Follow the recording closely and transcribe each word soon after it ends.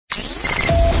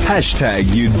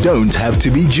You don't have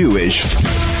to be Jewish.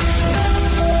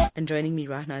 And joining me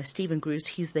right now is Stephen Gruzd.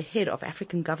 He's the head of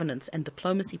African Governance and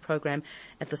Diplomacy Program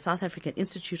at the South African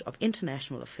Institute of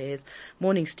International Affairs.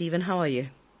 Morning, Stephen. How are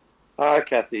you? Hi,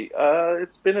 Kathy.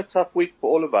 It's been a tough week for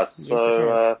all of us. Yes,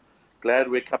 it has.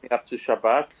 Glad we're coming up to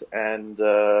Shabbat and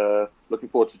looking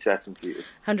forward to chatting to you.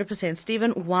 100%.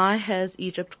 Stephen, why has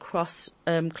Egypt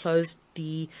closed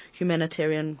the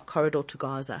humanitarian corridor to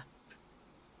Gaza?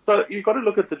 So you've got to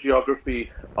look at the geography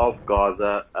of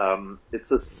Gaza. It's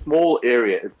a small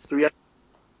area. It's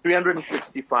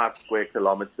 365 square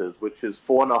kilometers, which is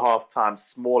 4.5 times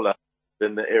smaller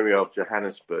than the area of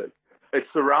Johannesburg.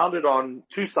 It's surrounded on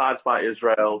two sides by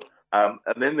Israel, and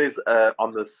then there's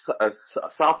on the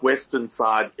southwestern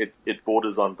side, it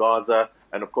borders on Gaza,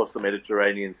 and of course the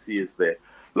Mediterranean Sea is there.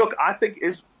 Look, I think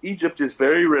Egypt is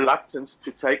very reluctant to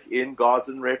take in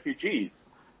Gazan refugees.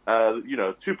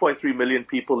 2.3 million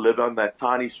people live on that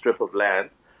tiny strip of land,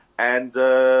 and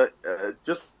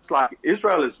just like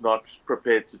Israel is not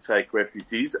prepared to take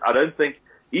refugees, I don't think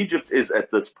Egypt is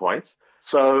at this point.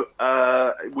 So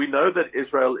we know that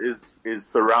Israel is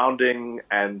surrounding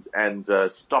and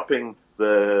stopping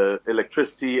the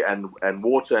electricity and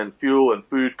water and fuel and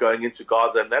food going into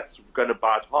Gaza, and that's going to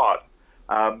bite hard.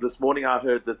 This morning I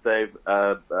heard that they've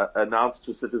announced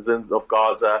to citizens of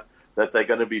Gaza that they're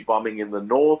going to be bombing in the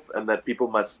north and that people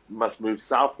must move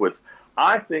southwards.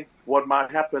 I think what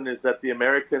might happen is that the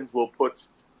Americans will put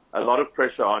a lot of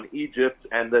pressure on Egypt,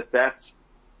 and that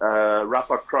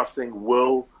Rafah crossing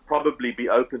will probably be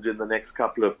opened in the next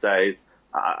couple of days.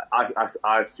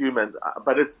 I assume,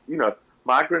 but it's,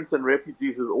 migrants and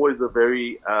refugees is always a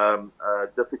very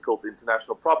difficult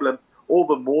international problem, all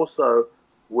the more so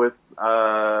with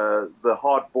the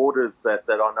hard borders that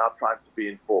are now trying to be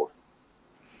enforced.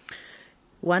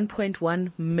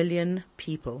 1.1 million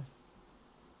people.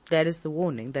 That is the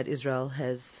warning that Israel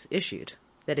has issued,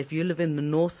 that if you live in the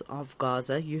north of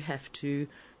Gaza, you have to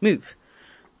move.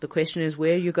 The question is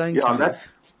where you're going to move.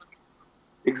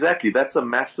 Exactly. That's a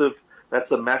massive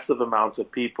amount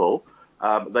of people.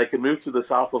 They can move to the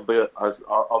south of the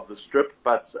strip,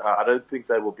 but I don't think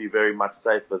they will be very much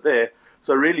safer there.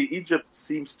 So really, Egypt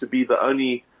seems to be the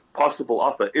only possible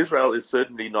offer. Israel is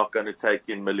certainly not going to take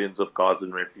in millions of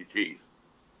Gazan refugees.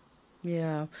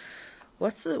 Yeah.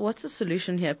 What's the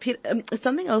solution here?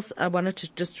 Something else I wanted to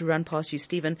just run past you,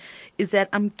 Stephen, is that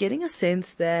I'm getting a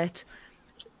sense that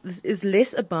this is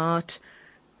less about,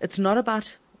 it's not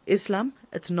about Islam,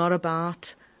 it's not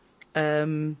about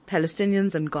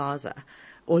Palestinians and Gaza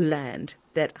or land,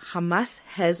 that Hamas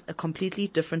has a completely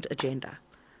different agenda.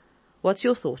 What's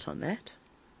your thought on that?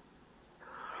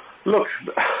 Look,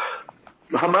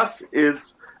 Hamas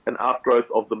is an outgrowth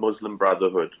of the Muslim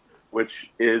Brotherhood, which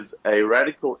is a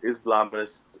radical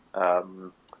Islamist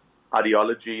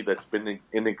ideology that's been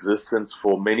in existence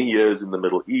for many years in the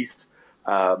Middle East.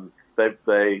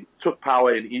 They took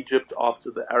power in Egypt after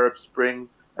the Arab Spring,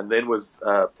 and then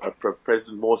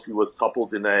President Morsi was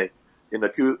toppled in a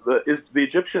coup. The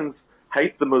Egyptians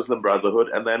hate the Muslim Brotherhood,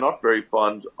 and they're not very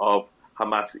fond of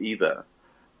Hamas either.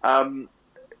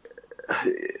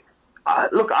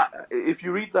 If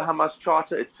you read the Hamas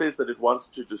charter, it says that it wants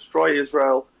to destroy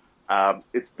Israel. That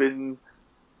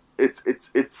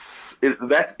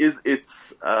is its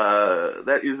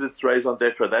raison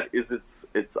d'etre. That is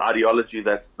its ideology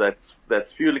that's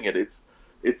fueling it.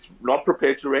 It's not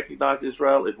prepared to recognize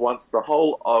Israel. It wants the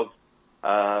whole of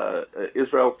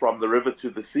Israel from the river to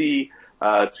the sea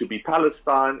to be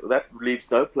Palestine. That leaves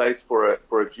no place for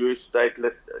a Jewish state,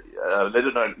 let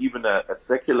alone even a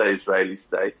secular Israeli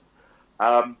state.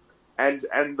 And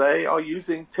they are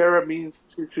using terror means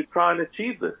to try and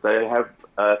achieve this. They have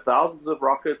thousands of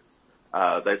rockets.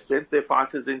 They've sent their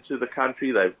fighters into the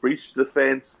country. They've breached the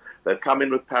fence. They've come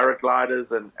in with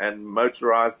paragliders and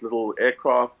motorized little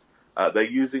aircraft. They're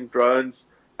using drones.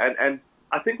 And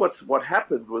I think what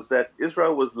happened was that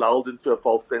Israel was lulled into a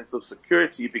false sense of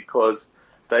security because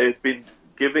they've been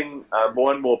giving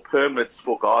more and more permits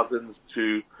for Gazans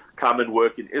to come and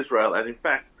work in Israel. And in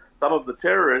fact, some of the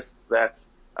terrorists that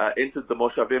entered the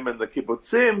Moshavim and the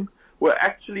Kibbutzim were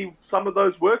actually some of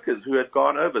those workers who had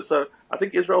gone over. So I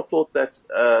think Israel thought that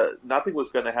nothing was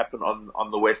going to happen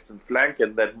on the western flank,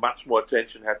 and that much more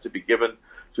attention had to be given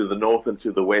to the north and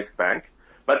to the West Bank.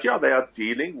 But yeah, they are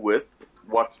dealing with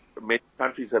what many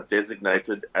countries have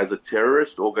designated as a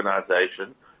terrorist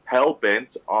organization,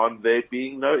 hell-bent on there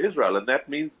being no Israel. And that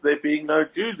means there being no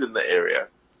Jews in the area.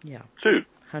 Yeah. Too.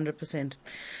 100%.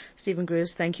 Stephen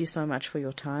Gruzd, thank you so much for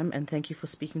your time, and thank you for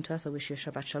speaking to us. I wish you a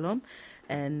Shabbat Shalom,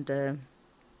 and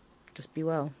just be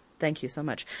well. Thank you so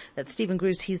much. That's Stephen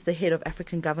Gruzd. He's the head of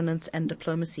African Governance and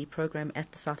Diplomacy Program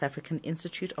at the South African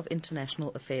Institute of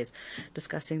International Affairs,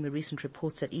 discussing the recent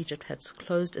reports that Egypt has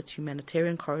closed its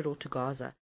humanitarian corridor to Gaza.